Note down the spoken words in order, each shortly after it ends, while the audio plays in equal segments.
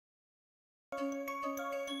Till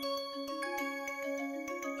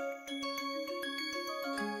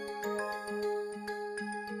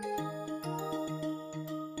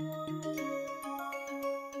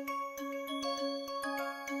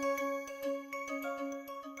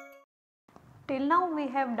now we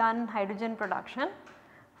have done hydrogen production.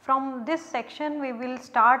 From this section we will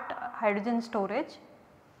start hydrogen storage.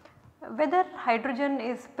 Whether hydrogen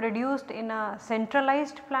is produced in a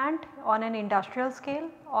centralized plant on an industrial scale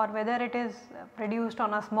or whether it is produced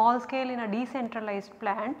on a small scale in a decentralized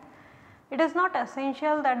plant, it is not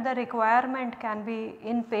essential that the requirement can be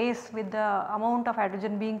in pace with the amount of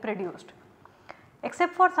hydrogen being produced.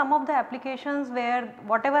 Except for some of the applications where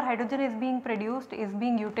whatever hydrogen is being produced is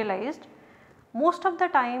being utilized, most of the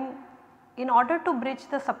time in order to bridge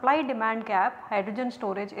the supply demand gap, hydrogen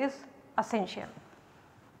storage is essential.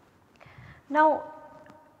 Now,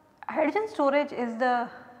 hydrogen storage is the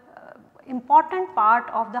important part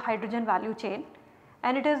of the hydrogen value chain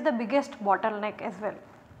and it is the biggest bottleneck as well.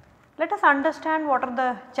 Let us understand what are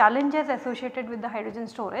the challenges associated with the hydrogen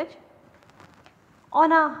storage.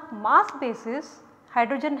 On a mass basis,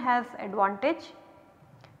 hydrogen has advantage.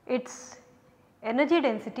 Its energy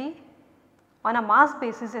density on a mass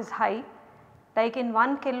basis is high, like in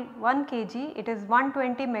 1 kg it is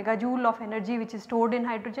 120 megajoule of energy which is stored in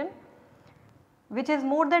hydrogen, which is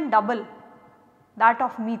more than double that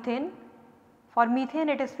of methane. For methane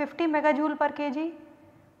it is 50 megajoule per kg,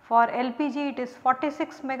 for LPG it is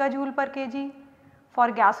 46 megajoule per kg,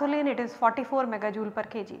 for gasoline it is 44 megajoule per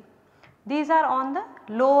kg. These are on the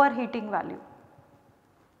lower heating value.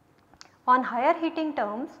 On higher heating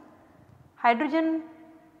terms, hydrogen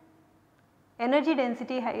energy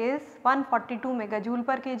density is 142 megajoule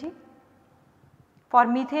per kg. For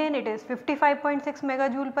methane it is 55.6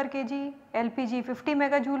 megajoule per kg, LPG 50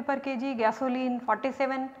 megajoule per kg, gasoline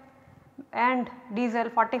 47 and diesel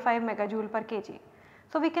 45 megajoule per kg.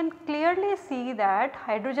 So, we can clearly see that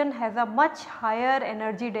hydrogen has a much higher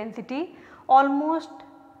energy density, almost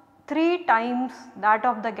 3 times that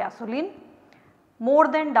of the gasoline, more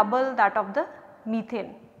than double that of the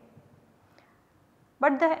methane.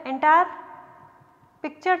 But the entire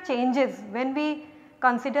picture changes when we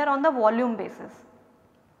consider on the volume basis.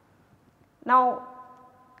 Now,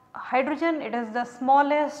 hydrogen, it is the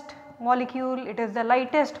smallest molecule, it is the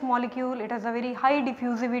lightest molecule, it has a very high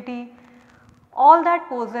diffusivity, all that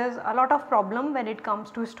poses a lot of problem when it comes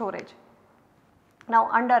to storage. Now,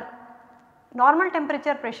 under normal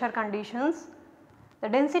temperature pressure conditions, the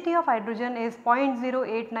density of hydrogen is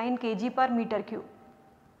 0.089 kg per meter cube.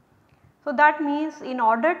 So, that means in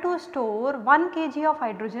order to store 1 kg of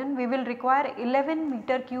hydrogen we will require 11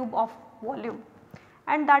 meter cube of volume,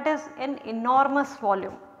 and that is an enormous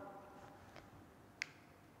volume.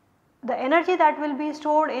 The energy that will be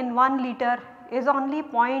stored in 1 liter is only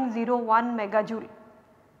 0.01 megajoule,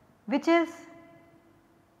 which is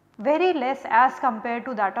very less as compared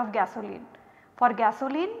to that of gasoline. For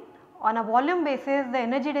gasoline, on a volume basis the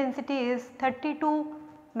energy density is 32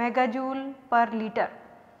 megajoule per liter.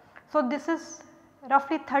 So, this is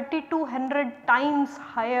roughly 3200 times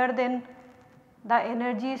higher than the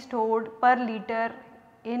energy stored per liter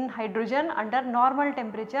in hydrogen under normal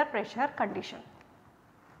temperature pressure condition,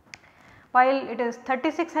 while it is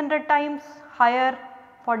 3600 times higher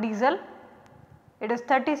for diesel. It is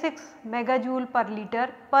 36 megajoule per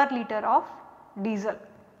liter of diesel.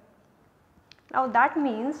 Now, that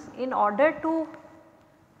means in order to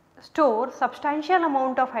store substantial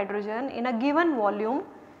amount of hydrogen in a given volume,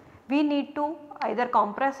 we need to either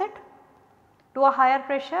compress it to a higher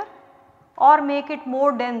pressure or make it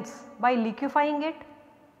more dense by liquefying it,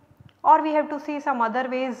 or we have to see some other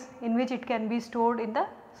ways in which it can be stored in the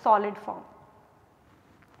solid form.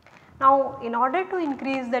 Now, in order to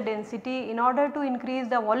increase the density, in order to increase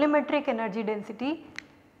the volumetric energy density,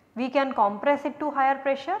 we can compress it to higher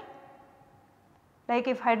pressure. Like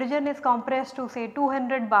if hydrogen is compressed to say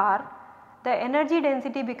 200 bar, the energy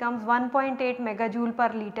density becomes 1.8 megajoule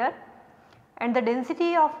per liter and the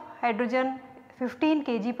density of hydrogen 15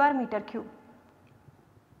 kg per meter cube.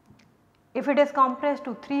 If it is compressed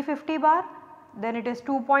to 350 bar, then it is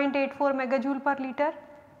 2.84 megajoule per liter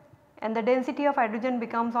and the density of hydrogen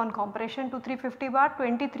becomes on compression to 350 bar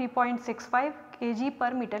 23.65 kg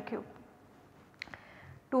per meter cube.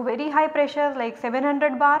 To very high pressures like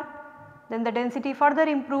 700 bar, then the density further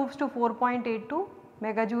improves to 4.82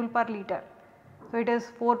 megajoule per liter. So, it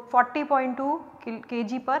is 40.2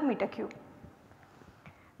 kg per meter cube.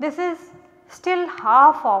 This is still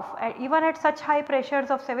half of, even at such high pressures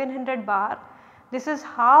of 700 bar, this is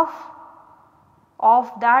half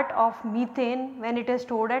of that of methane when it is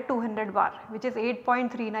stored at 200 bar, which is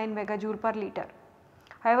 8.39 megajoule per liter.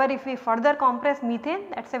 However, if we further compress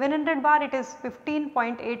methane at 700 bar, it is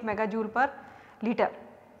 15.8 megajoule per liter,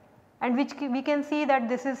 and which we can see that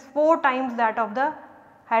this is 4 times that of the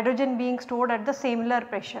hydrogen being stored at the similar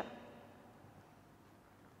pressure.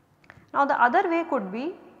 Now, the other way could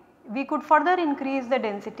be, we could further increase the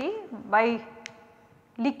density by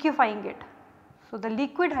liquefying it. So, the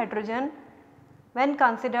liquid hydrogen when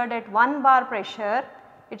considered at 1 bar pressure,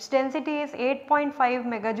 its density is 8.5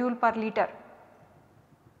 megajoule per liter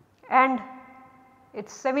and it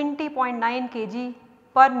is 70.9 kg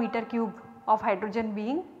per meter cube of hydrogen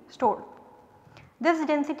being stored. This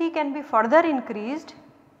density can be further increased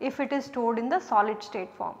if it is stored in the solid state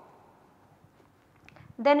form.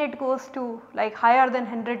 Then it goes to like higher than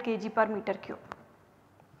 100 kg per meter cube.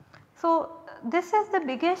 So, this is the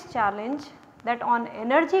biggest challenge, that on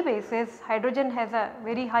energy basis hydrogen has a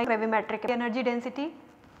very high gravimetric energy density,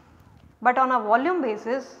 but on a volume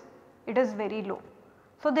basis it is very low.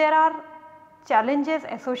 So, there are challenges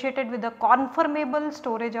associated with the conformable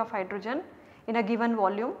storage of hydrogen in a given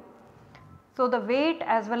volume. So, the weight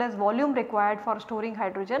as well as volume required for storing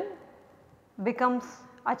hydrogen becomes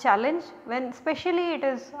a challenge when especially it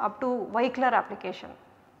is up to vehicular application.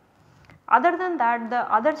 Other than that, the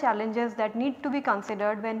other challenges that need to be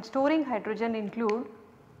considered when storing hydrogen include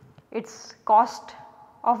its cost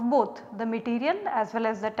of both the material as well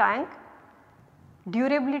as the tank,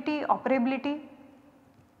 durability, operability.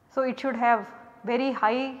 So, it should have very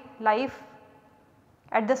high life,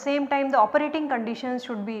 at the same time the operating conditions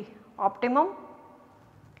should be optimum,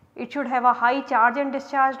 it should have a high charge and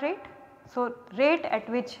discharge rate. So, rate at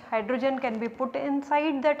which hydrogen can be put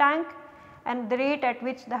inside the tank and the rate at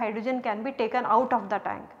which the hydrogen can be taken out of the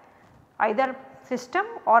tank, either system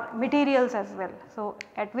or materials as well. So,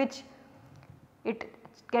 at which it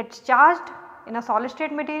gets charged in a solid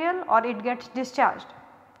state material or it gets discharged.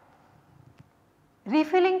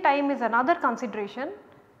 Refilling time is another consideration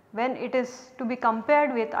when it is to be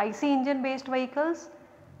compared with IC engine based vehicles.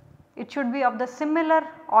 It should be of the similar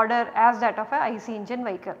order as that of a IC engine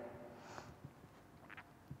vehicle.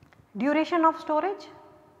 Duration of storage.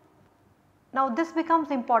 Now, this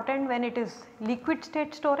becomes important when it is liquid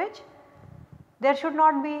state storage. There should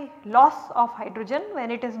not be loss of hydrogen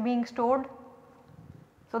when it is being stored.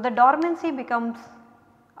 So, the dormancy becomes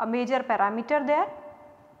a major parameter there.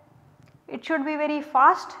 It should be very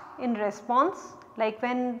fast in response, like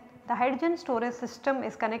when the hydrogen storage system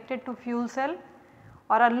is connected to fuel cell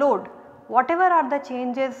or a load, whatever are the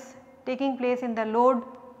changes taking place in the load,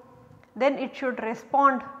 then it should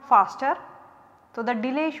respond faster. So, the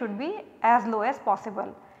delay should be as low as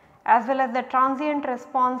possible, as well as the transient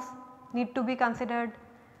response need to be considered.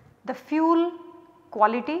 The fuel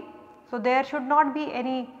quality, so there should not be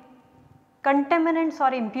any contaminants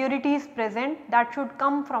or impurities present that should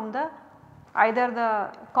come from the either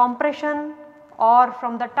the compression or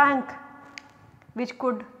from the tank, which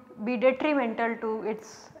could be detrimental to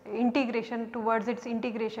its integration towards its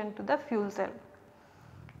integration to the fuel cell.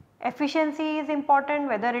 Efficiency is important,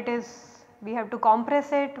 whether it is we have to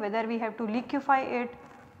compress it, whether we have to liquefy it,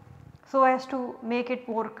 so as to make it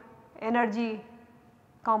more energy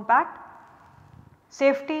compact.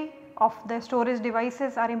 Safety of the storage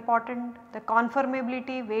devices are important, the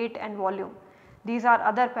conformability, weight and volume. These are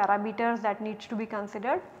other parameters that needs to be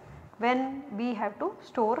considered when we have to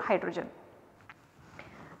store hydrogen.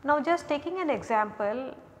 Now, just taking an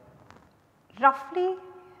example, roughly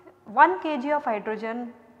 1 kg of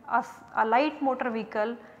hydrogen, a light motor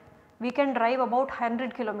vehicle, we can drive about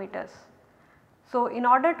 100 kilometers. So, in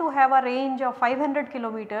order to have a range of 500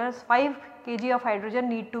 kilometers, 5 kg of hydrogen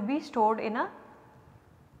need to be stored in a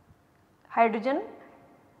hydrogen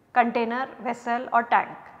container, vessel or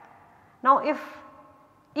tank. Now, if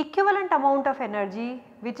equivalent amount of energy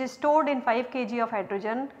which is stored in 5 kg of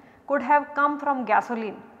hydrogen could have come from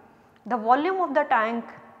gasoline, the volume of the tank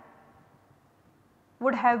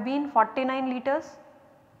would have been 49 liters.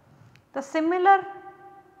 The similar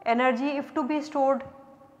energy, if to be stored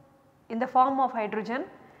in the form of hydrogen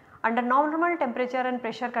under normal temperature and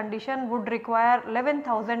pressure condition, would require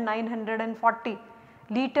 11,940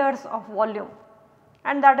 liters of volume,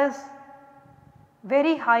 and that is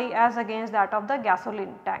very high as against that of the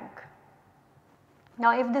gasoline tank.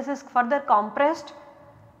 Now, if this is further compressed,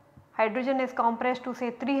 hydrogen is compressed to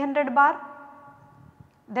say 300 bar,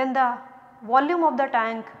 then the volume of the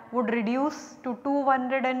tank would reduce to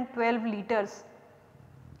 212 liters.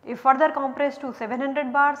 If further compressed to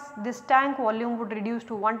 700 bars, this tank volume would reduce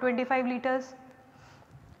to 125 liters.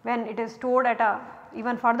 When it is stored at a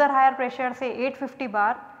even further higher pressure, say 850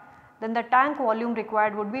 bar, then the tank volume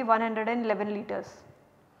required would be 111 liters.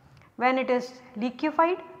 When it is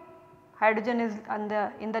liquefied, hydrogen is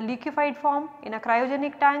in the liquefied form in a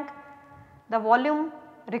cryogenic tank, the volume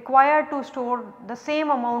required to store the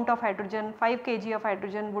same amount of hydrogen, 5 kg of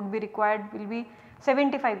hydrogen would be required, will be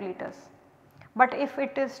 75 liters. But if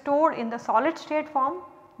it is stored in the solid state form,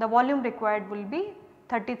 the volume required will be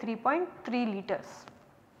 33.3 liters.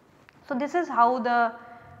 So, this is how the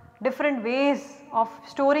different ways of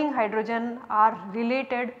storing hydrogen are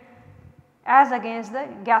related as against the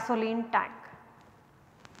gasoline tank.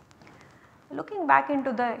 Looking back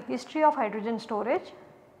into the history of hydrogen storage,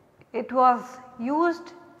 it was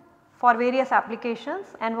used for various applications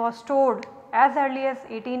and was stored as early as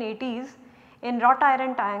 1880s in wrought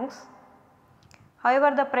iron tanks.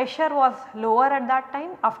 However, the pressure was lower at that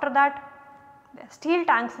time. After that, steel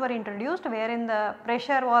tanks were introduced wherein the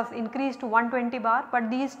pressure was increased to 120 bar, but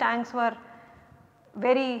these tanks were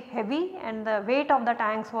very heavy and the weight of the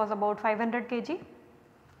tanks was about 500 kg.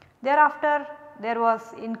 Thereafter, there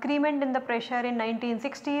was increment in the pressure in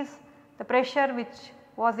 1960s. The pressure which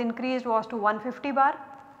was increased was to 150 bar,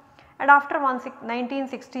 and after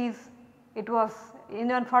 1960s it was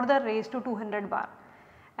even further raised to 200 bar,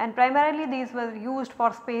 and primarily these were used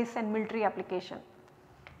for space and military application.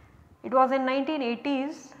 It was in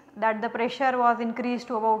 1980s that the pressure was increased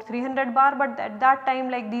to about 300 bar, but at that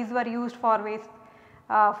time like these were used for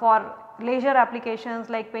leisure applications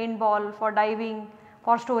like paintball, for diving,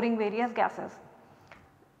 for storing various gases.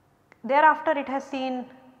 Thereafter it has seen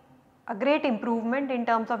a great improvement in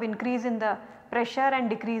terms of increase in the pressure and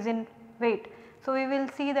decrease in weight. So, we will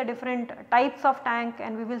see the different types of tank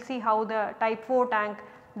and we will see how the type 4 tank,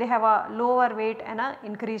 they have a lower weight and a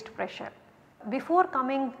increased pressure. Before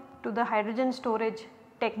coming to the hydrogen storage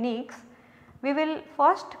techniques, we will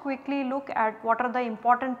first quickly look at what are the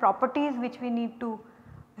important properties which we need to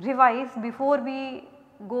revise before we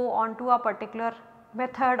go on to a particular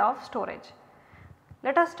method of storage.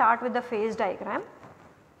 Let us start with the phase diagram.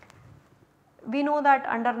 We know that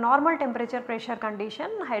under normal temperature pressure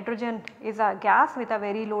condition, hydrogen is a gas with a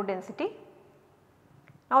very low density.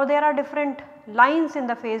 Now, there are different lines in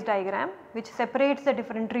the phase diagram which separates the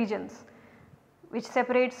different regions, which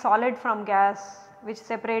separate solid from gas, which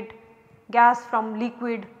separate gas from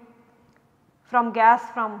liquid, from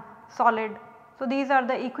gas from solid. So, these are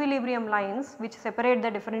the equilibrium lines which separate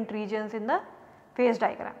the different regions in the phase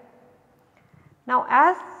diagram. Now,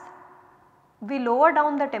 as we lower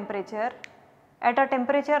down the temperature, at a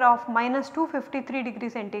temperature of minus 253 degree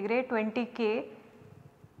centigrade 20 K,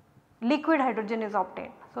 liquid hydrogen is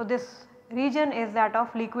obtained. So, this region is that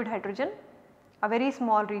of liquid hydrogen, a very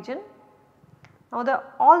small region. Now,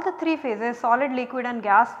 all the 3 phases, solid, liquid and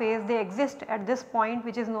gas phase, they exist at this point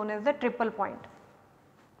which is known as the triple point.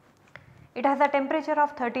 It has a temperature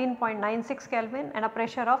of 13.96 Kelvin and a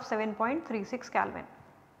pressure of 7.36 Kelvin.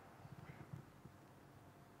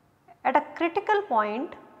 At a critical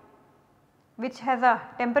point which has a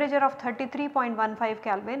temperature of 33.15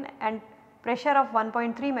 Kelvin and pressure of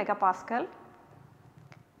 1.3 megapascal,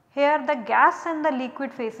 here the gas and the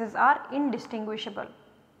liquid phases are indistinguishable,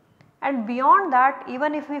 and beyond that,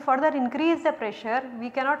 even if we further increase the pressure, we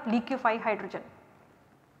cannot liquefy hydrogen.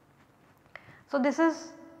 So, this is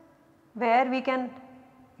where we can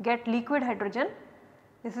get liquid hydrogen.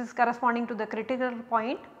 This is corresponding to the critical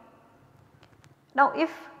point. Now,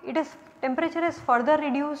 if it is temperature is further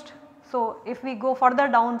reduced, so if we go further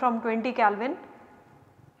down from 20 Kelvin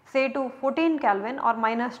say to 14 Kelvin or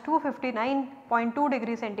minus 259.2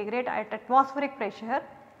 degree centigrade at atmospheric pressure,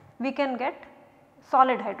 we can get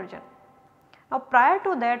solid hydrogen. Now, prior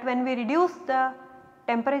to that, when we reduce the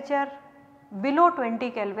temperature below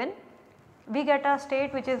 20 Kelvin, we get a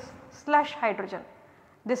state which is slush hydrogen.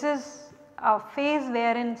 This is a phase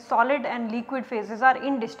wherein solid and liquid phases are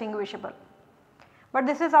indistinguishable, but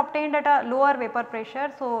this is obtained at a lower vapor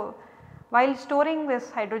pressure. So, while storing this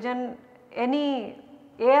hydrogen, any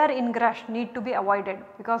air ingress need to be avoided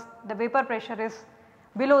because the vapor pressure is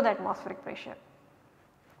below the atmospheric pressure.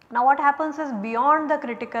 Now, what happens is beyond the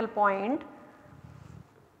critical point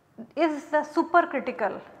is the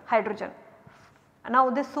supercritical hydrogen. Now,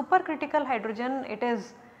 this supercritical hydrogen, it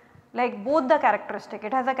is like both the characteristic,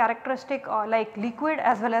 it has a characteristic like liquid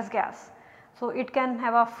as well as gas. So, it can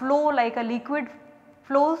have a flow like a liquid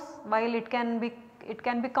flows, while it can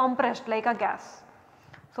be compressed like a gas.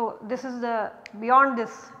 So, this is the beyond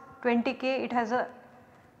this 20 K, it has a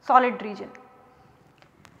solid region.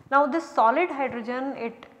 Now, this solid hydrogen,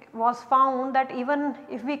 it was found that even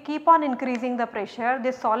if we keep on increasing the pressure,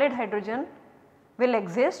 this solid hydrogen will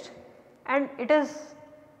exist, and it is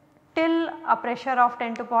till a pressure of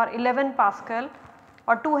 10 to the power 11 Pascal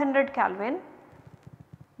or 200 Kelvin.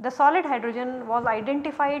 The solid hydrogen was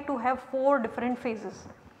identified to have 4 different phases.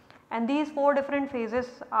 and these 4 different phases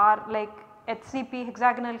are like HCP,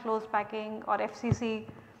 hexagonal close packing, or FCC,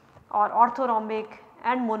 or orthorhombic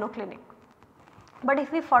and monoclinic. But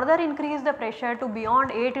if we further increase the pressure to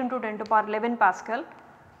beyond 8 into 10 to power 11 Pascal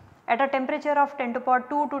at a temperature of 10 to power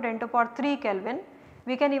 2 to 10 to power 3 Kelvin,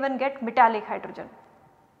 we can even get metallic hydrogen.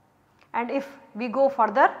 And if we go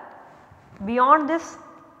further beyond this,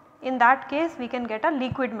 in that case we can get a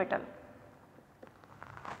liquid metal.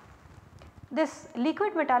 This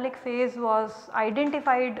liquid metallic phase was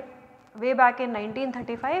identified way back in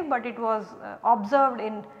 1935, but it was observed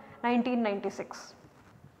in 1996.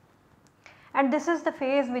 And this is the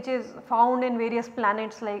phase which is found in various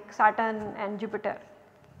planets like Saturn and Jupiter.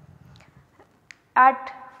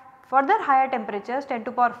 At further higher temperatures 10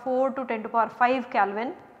 to power 4 to 10 to power 5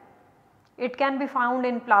 Kelvin, it can be found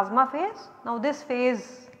in plasma phase. Now this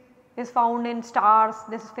phase is found in stars,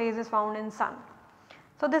 this phase is found in sun.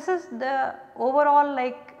 So this is the overall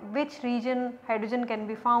like which region hydrogen can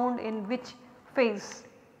be found in which phase.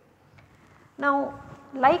 Now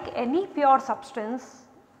like any pure substance,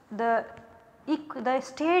 the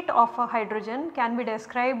state of a hydrogen can be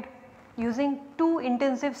described using 2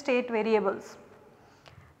 intensive state variables,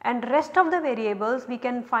 and rest of the variables we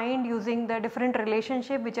can find using the different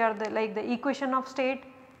relationship which are like the equation of state,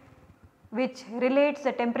 which relates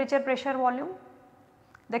the temperature, pressure, volume,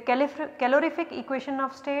 the calorific equation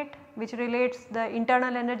of state which relates the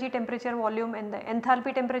internal energy, temperature, volume, and the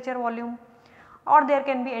enthalpy, temperature, volume, or there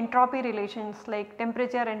can be entropy relations like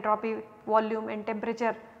temperature, entropy, volume, and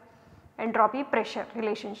temperature, entropy, pressure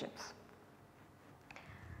relationships.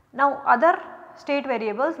 Now other state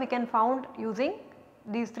variables we can found using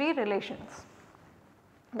these 3 relations.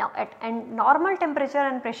 Now at normal temperature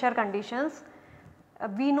and pressure conditions,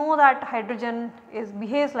 we know that hydrogen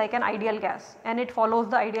behaves like an ideal gas and it follows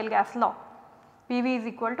the ideal gas law, PV is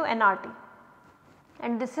equal to nRT,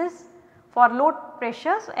 and this is for low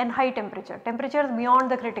pressures and high temperatures beyond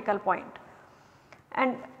the critical point.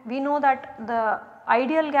 And we know that the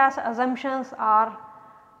ideal gas assumptions are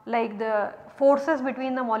like the forces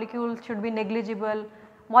between the molecules should be negligible,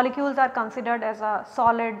 molecules are considered as a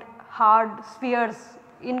solid, hard spheres,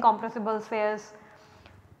 incompressible spheres.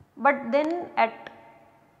 But then at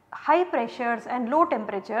high pressures and low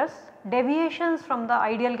temperatures, deviations from the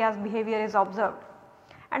ideal gas behavior is observed,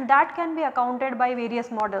 and that can be accounted by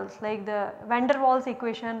various models like the van der Waals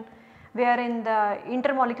equation, wherein the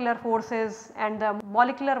intermolecular forces and the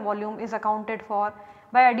molecular volume is accounted for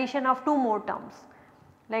by addition of 2 more terms,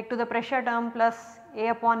 like to the pressure term plus A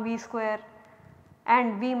upon V square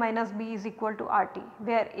and V minus B is equal to RT,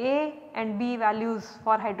 where A and B values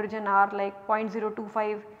for hydrogen are like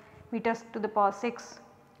 0.025 meters to the power 6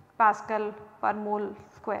 Pascal per mole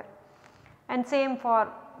square, and same for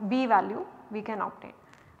B value we can obtain.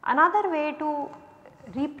 Another way to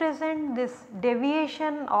represent this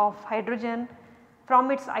deviation of hydrogen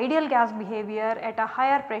from its ideal gas behavior at a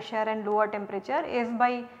higher pressure and lower temperature is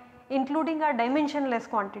by including a dimensionless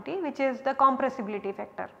quantity, which is the compressibility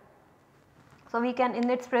factor. So we can, in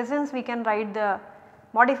its presence we can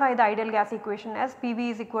modify the ideal gas equation as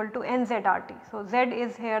PV is equal to NZRT. So Z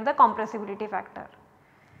is here the compressibility factor,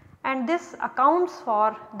 and this accounts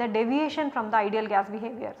for the deviation from the ideal gas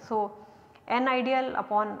behavior. So N ideal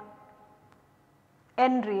upon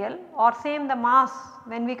N real, or same the mass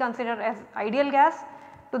when we consider as ideal gas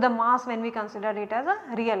to the mass when we consider it as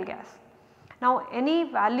a real gas. Now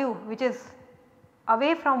any value which is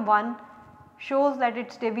away from 1 shows that it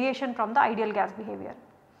is deviation from the ideal gas behavior.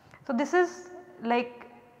 So this is like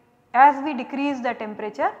as we decrease the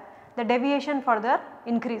temperature, the deviation further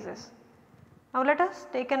increases. Now let us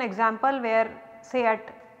take an example where say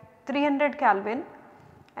at 300 Kelvin,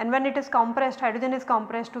 and when it is compressed, hydrogen is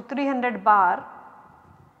compressed to 300 bar,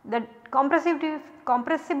 the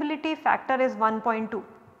compressibility factor is 1.2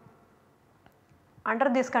 under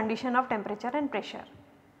this condition of temperature and pressure.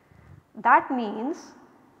 That means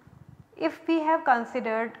if we have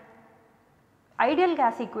considered ideal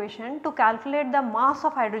gas equation to calculate the mass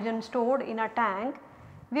of hydrogen stored in a tank,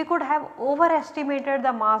 we could have overestimated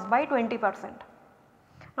the mass by 20%.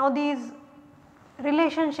 Now these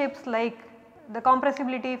relationships like the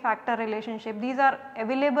compressibility factor relationship, these are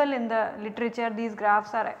available in the literature, these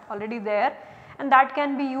graphs are already there, and that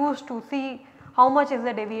can be used to see how much is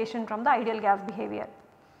the deviation from the ideal gas behavior.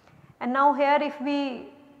 And now here if we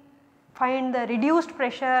find the reduced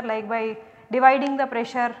pressure, like by dividing the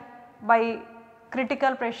pressure by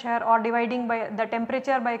critical pressure or dividing by the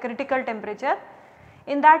temperature by critical temperature,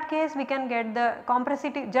 in that case we can get the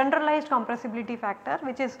generalized compressibility factor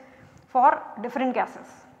which is for different gases.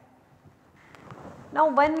 Now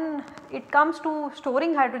when it comes to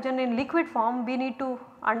storing hydrogen in liquid form, we need to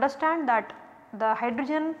understand that the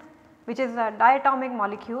hydrogen, which is a diatomic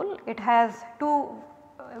molecule, it has two,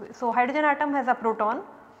 so hydrogen atom has a proton,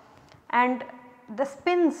 and the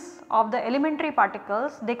spins of the elementary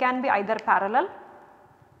particles, they can be either parallel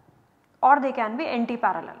or they can be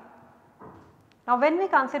anti-parallel. Now when we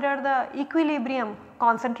consider the equilibrium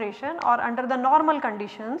concentration or under the normal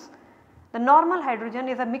conditions, the normal hydrogen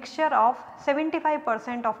is a mixture of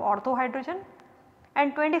 75% of ortho hydrogen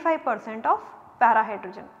and 25% of para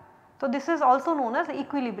hydrogen. So this is also known as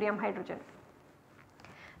equilibrium hydrogen.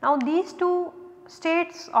 Now these two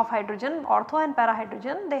states of hydrogen, ortho and para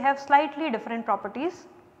hydrogen, they have slightly different properties.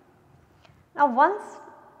 Now once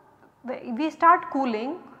we start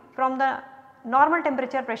cooling from the normal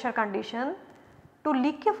temperature pressure condition to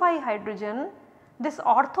liquefy hydrogen, this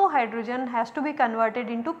ortho hydrogen has to be converted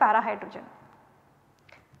into para hydrogen,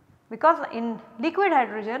 because in liquid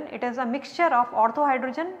hydrogen it is a mixture of ortho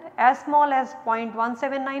hydrogen as small as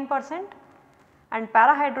 0.179% and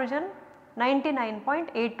para hydrogen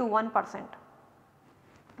 99.821%.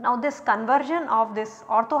 Now this conversion of this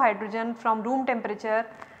ortho hydrogen from room temperature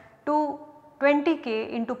to 20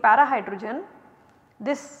 K into para hydrogen,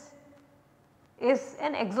 this is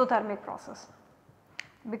an exothermic process,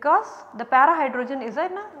 because the para hydrogen is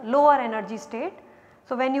in a lower energy state.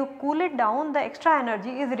 So when you cool it down, the extra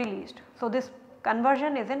energy is released. So this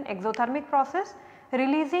conversion is an exothermic process,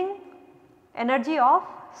 releasing energy of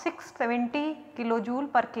 670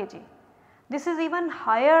 kilojoule per kg. This is even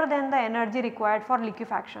higher than the energy required for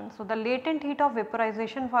liquefaction. So the latent heat of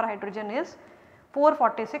vaporization for hydrogen is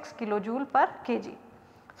 446 kilojoule per kg.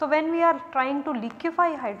 So when we are trying to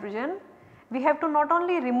liquefy hydrogen, we have to not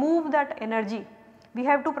only remove that energy, we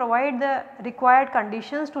have to provide the required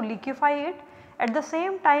conditions to liquefy it. At the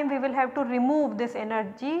same time, we will have to remove this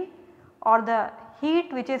energy or the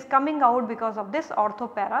heat which is coming out because of this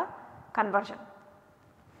ortho para conversion.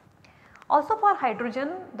 Also for hydrogen,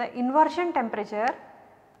 the inversion temperature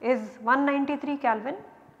is 193 Kelvin,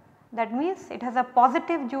 that means it has a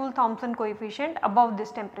positive Joule-Thomson coefficient above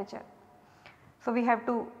this temperature. So we have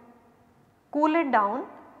to cool it down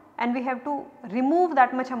and we have to remove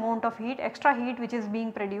that much amount of heat, extra heat which is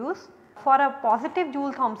being produced. For a positive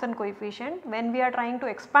Joule-Thomson coefficient, when we are trying to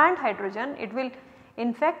expand hydrogen, it will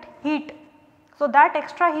in fact heat. So that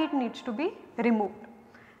extra heat needs to be removed.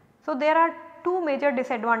 So there are two major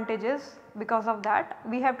disadvantages because of that.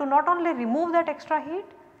 We have to not only remove that extra heat,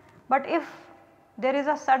 but if there is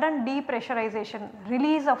a sudden depressurization,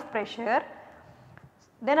 release of pressure,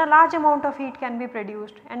 then a large amount of heat can be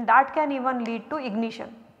produced and that can even lead to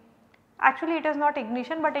ignition. Actually it is not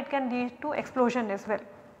ignition, but it can lead to explosion as well.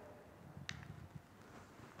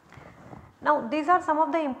 Now these are some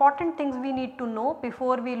of the important things we need to know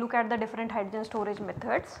before we look at the different hydrogen storage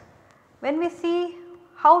methods. When we see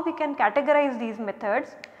how we can categorize these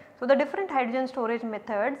methods, so the different hydrogen storage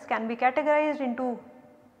methods can be categorized into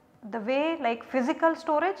the way like physical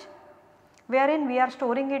storage, wherein we are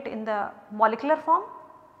storing it in the molecular form.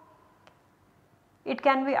 It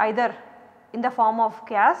can be either in the form of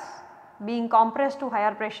gas being compressed to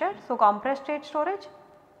higher pressure, so compressed state storage,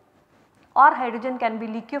 or hydrogen can be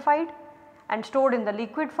liquefied and stored in the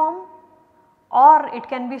liquid form, or it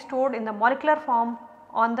can be stored in the molecular form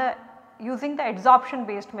on the using the adsorption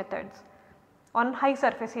based methods on high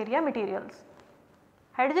surface area materials.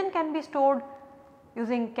 Hydrogen can be stored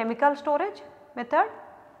using chemical storage method.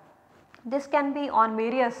 This can be on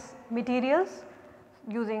various materials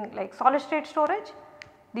using like solid state storage.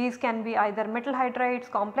 These can be either metal hydrides,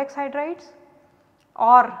 complex hydrides,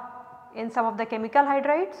 or in some of the chemical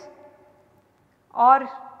hydrides, or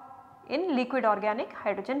in liquid organic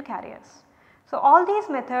hydrogen carriers. So all these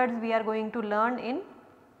methods we are going to learn in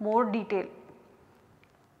more detail.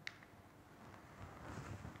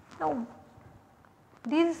 Now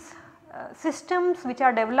these systems which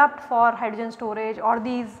are developed for hydrogen storage, or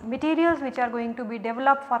these materials which are going to be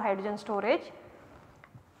developed for hydrogen storage,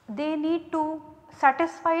 they need to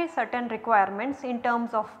satisfy certain requirements in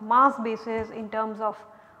terms of mass basis, in terms of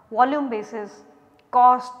volume basis,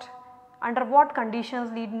 cost, under what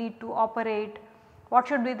conditions they need to operate, what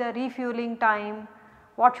should be the refueling time,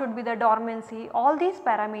 what should be the dormancy. All these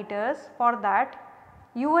parameters, for that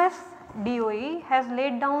US DOE has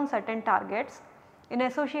laid down certain targets in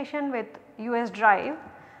association with US Drive.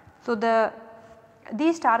 So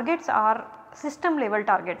these targets are system level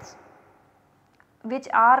targets which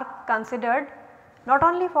are considered not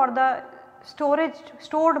only for the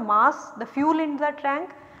stored mass, the fuel in the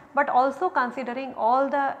tank, but also considering all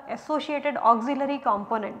the associated auxiliary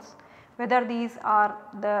components, whether these are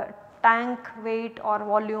the tank weight or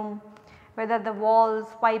volume, whether the walls,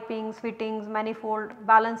 pipings, fittings, manifold,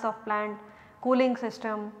 balance of plant, cooling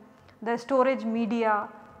system, the storage media,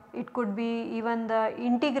 it could be even the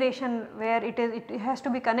integration where it has to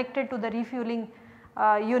be connected to the refueling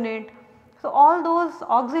unit. So, all those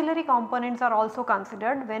auxiliary components are also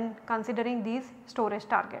considered when considering these storage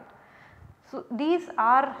target. So, these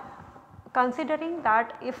are considering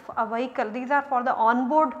that if a vehicle, these are for the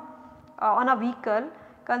onboard on a vehicle,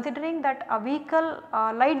 considering that a vehicle,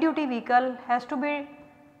 light duty vehicle has to be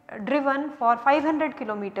driven for 500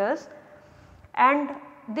 kilometers and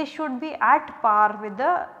this should be at par with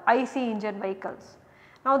the IC engine vehicles.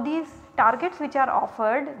 Now, these targets which are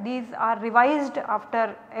offered, these are revised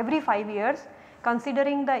after every 5 years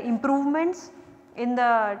considering the improvements in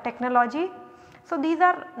the technology. So, these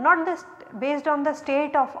are not based on the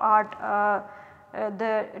state of art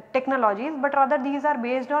the technologies, but rather these are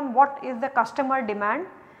based on what is the customer demand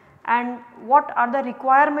and what are the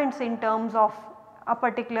requirements in terms of a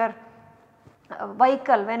particular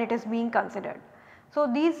vehicle when it is being considered. So,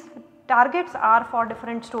 these targets are for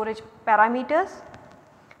different storage parameters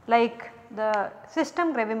like the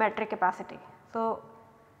system gravimetric capacity. So,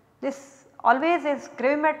 this always is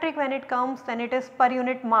gravimetric when it comes, then it is per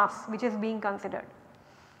unit mass which is being considered.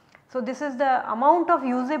 So, this is the amount of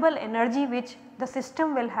usable energy which the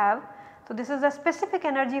system will have. So, this is the specific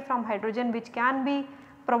energy from hydrogen which can be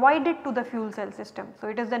provided to the fuel cell system. So,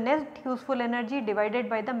 it is the net useful energy divided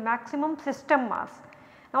by the maximum system mass.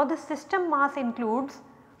 Now, this system mass includes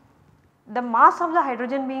the mass of the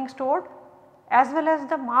hydrogen being stored as well as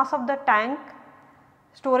the mass of the tank,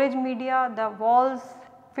 storage media, the walls,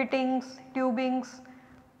 fittings, tubings,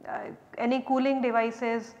 any cooling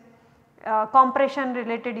devices, compression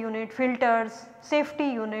related unit, filters, safety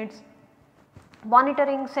units,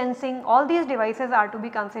 monitoring, sensing, all these devices are to be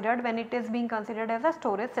considered when it is being considered as a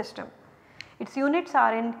storage system. Its units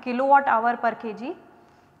are in kilowatt hour per kg.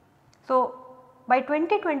 So, by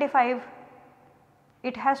 2025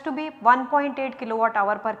 it has to be 1.8 kilowatt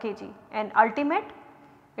hour per kg and ultimate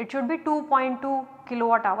it should be 2.2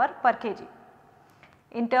 kilowatt hour per kg.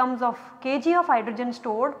 In terms of kg of hydrogen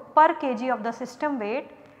stored per kg of the system weight,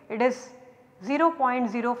 it is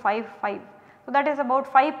 0.055. So, that is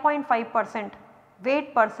about 5.5%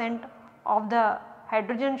 weight percent of the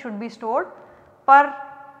hydrogen should be stored per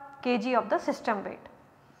kg of the system weight.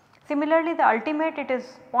 Similarly, the ultimate it is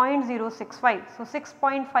 0.065. So,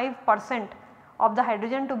 6.5% of the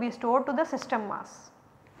hydrogen to be stored to the system mass.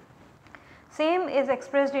 Same is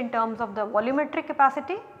expressed in terms of the volumetric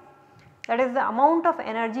capacity, that is the amount of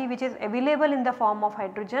energy which is available in the form of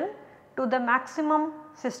hydrogen to the maximum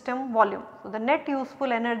system volume. So, the net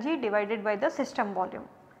useful energy divided by the system volume,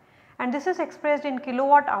 and this is expressed in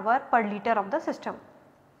kilowatt hour per liter of the system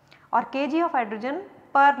or kg of hydrogen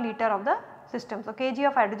per liter of the system. So, kg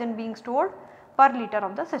of hydrogen being stored per liter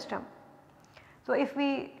of the system. So, if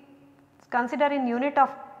we consider in unit of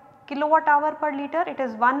kilowatt hour per liter, it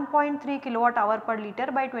is 1.3 kilowatt hour per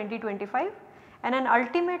liter by 2025 and an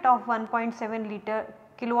ultimate of 1.7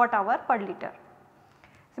 kilowatt hour per liter.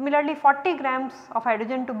 Similarly, 40 grams of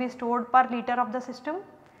hydrogen to be stored per liter of the system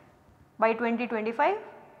by 2025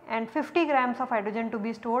 and 50 grams of hydrogen to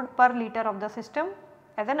be stored per liter of the system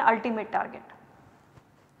as an ultimate target.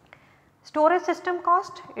 Storage system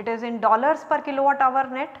cost, it is in dollars per kilowatt hour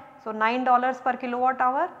net. So, $9 per kilowatt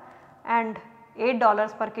hour and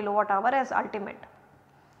 $8 per kilowatt hour as ultimate.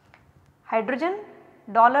 Hydrogen,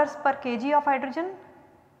 dollars per kg of hydrogen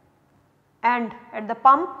and at the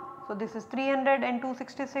pump. So, this is 300 and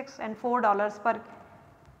 266 and $4 per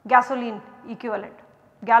gasoline equivalent,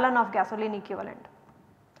 gallon of gasoline equivalent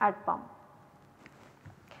at pump.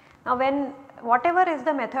 Now, when whatever is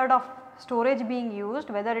the method of storage being used,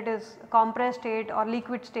 whether it is compressed state or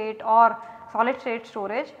liquid state or solid state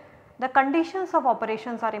storage, the conditions of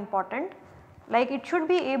operations are important, like it should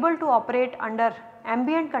be able to operate under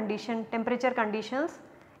ambient condition, temperature conditions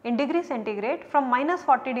in degree centigrade from minus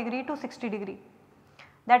 40 degree to 60 degree.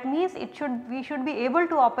 That means we should be able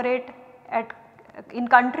to operate in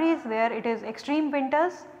countries where it is extreme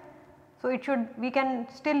winters. So, we can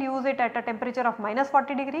still use it at a temperature of minus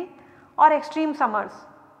 40 degree or extreme summers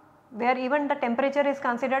where even the temperature is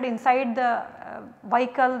considered inside the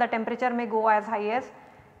vehicle, the temperature may go as high as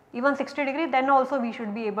even 60 degree, then also we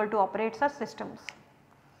should be able to operate such systems.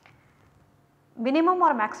 Minimum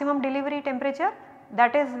or maximum delivery temperature,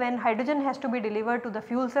 that is when hydrogen has to be delivered to the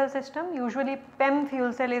fuel cell system. Usually PEM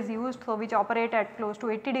fuel cell is used, so which operate at close to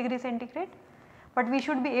 80 degree centigrade, but we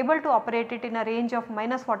should be able to operate it in a range of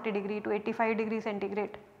minus 40 degree to 85 degree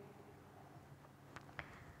centigrade.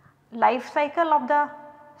 Life cycle of the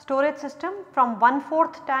storage system from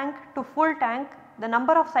 1/4 tank to full tank the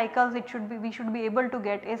number of cycles we should be able to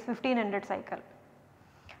get is 1500 cycle.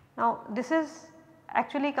 Now this is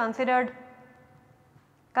actually considering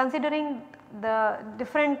the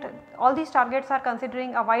different, all these targets are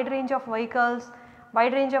considering a wide range of vehicles,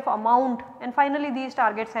 wide range of amount, and finally these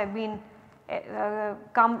targets have been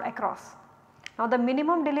come across. Now the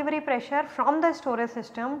minimum delivery pressure from the storage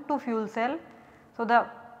system to fuel cell, so the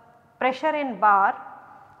pressure in bar,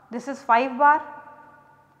 this is 5 bar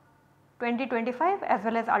 2025 as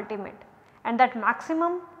well as ultimate, and that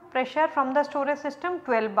maximum pressure from the storage system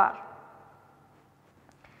 12 bar.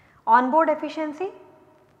 Onboard efficiency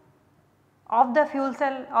of the fuel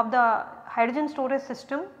cell of the hydrogen storage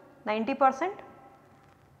system 90%,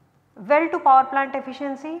 well to power plant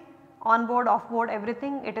efficiency on board, off board,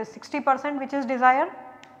 everything, it is 60% which is desired.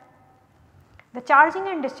 The charging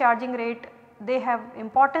and discharging rate, they have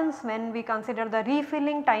importance when we consider the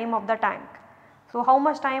refilling time of the tank. So how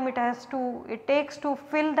much time it takes to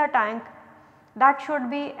fill the tank, that should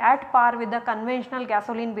be at par with the conventional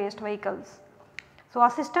gasoline based vehicles. So a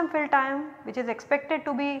system fill time which is expected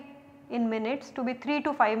to be in minutes to be 3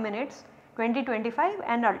 to 5 minutes 2025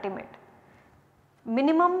 and ultimate.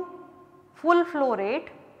 Minimum full flow rate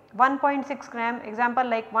 1.6 gram, example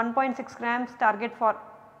like 1.6 grams target for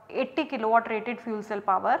 80 kilowatt rated fuel cell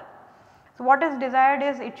power. So what is desired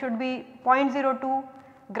is it should be 0.02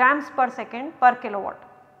 grams per second per kilowatt.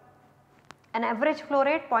 An average flow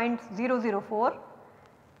rate 0.004,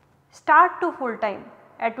 start to full time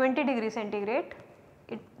at 20 degree centigrade.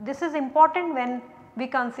 This is important when we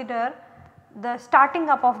consider the starting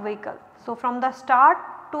up of vehicle. So from the start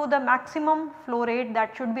to the maximum flow rate,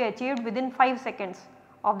 that should be achieved within 5 seconds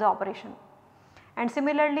of the operation, and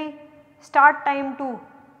similarly start time to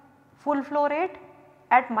full flow rate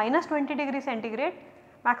at -20 degree centigrade,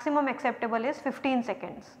 maximum acceptable is 15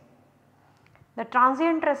 seconds. The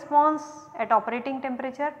transient response at operating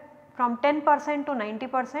temperature from 10% to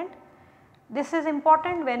 90%, this is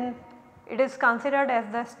important when it is considered as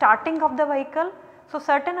the starting of the vehicle. So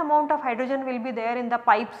certain amount of hydrogen will be there in the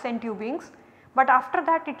pipes and tubings, but after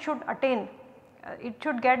that it should attain, it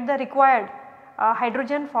should get the required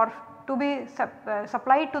hydrogen to be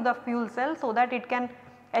supplied to the fuel cell, so that it can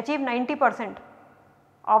achieve 90%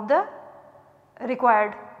 of the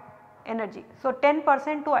required energy. So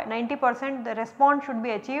 10% to 90% the response should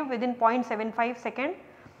be achieved within 0.75 second.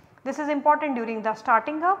 This is important during the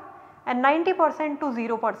starting up, and 90% to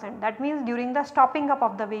 0%, that means during the stopping up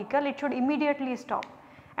of the vehicle it should immediately stop,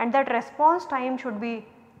 and that response time should be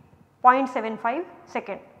 0.75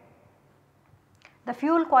 second. The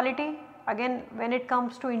fuel quality, again when it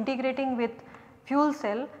comes to integrating with fuel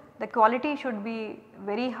cell, the quality should be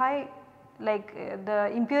very high, like the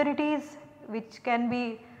impurities which can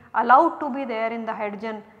be allowed to be there in the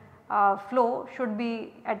hydrogen flow should be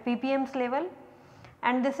at ppm's level,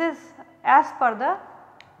 and this is as per the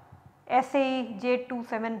SAE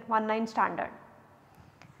J2719 standard.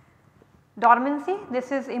 Dormancy,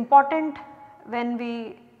 this is important when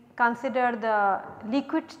we consider the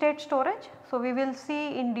liquid state storage. So we will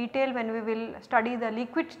see in detail when we will study the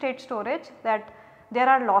liquid state storage that there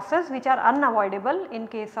are losses which are unavoidable in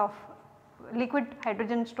case of liquid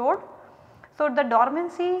hydrogen stored. So the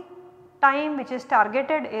dormancy time which is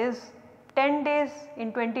targeted is 10 days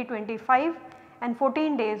in 2025 and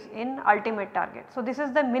 14 days in ultimate target. So this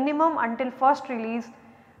is the minimum until first release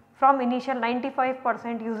from initial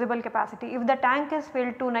 95% usable capacity. If the tank is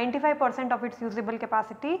filled to 95% of its usable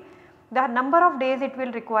capacity, the number of days it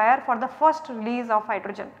will require for the first release of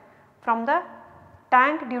hydrogen from the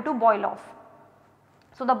tank due to boil off.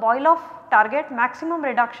 So the boil off target maximum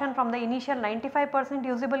reduction from the initial 95%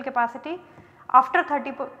 usable capacity, after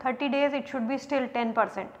 30 days it should be still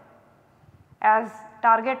 10% as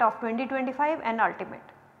target of 2025 and ultimate.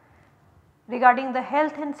 Regarding the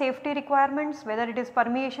health and safety requirements, whether it is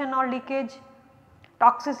permeation or leakage,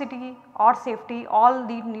 toxicity or safety, all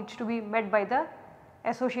these needs to be met by the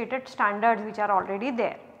associated standards which are already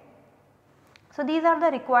there. So these are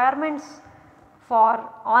the requirements for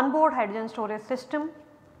onboard hydrogen storage system.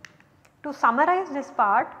 To summarize this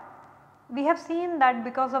part, we have seen that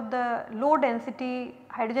because of the low density,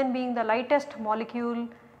 hydrogen being the lightest molecule,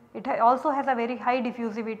 it also has a very high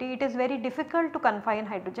diffusivity, it is very difficult to confine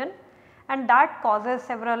hydrogen, and that causes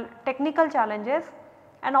several technical challenges,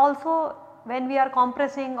 and also when we are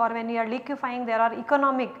compressing or when we are liquefying, there are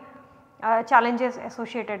economic challenges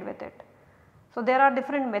associated with it. So there are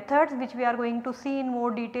different methods which we are going to see in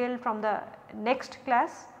more detail from the next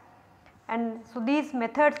class, and so these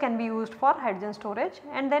methods can be used for hydrogen storage.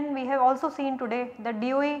 And then we have also seen today the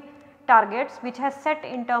DOE targets which has set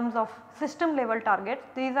in terms of system level targets.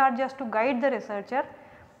 These are just to guide the researcher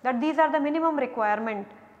that these are the minimum requirement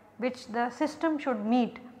which the system should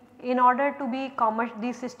meet in order to be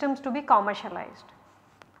these systems to be commercialized.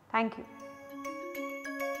 Thank you.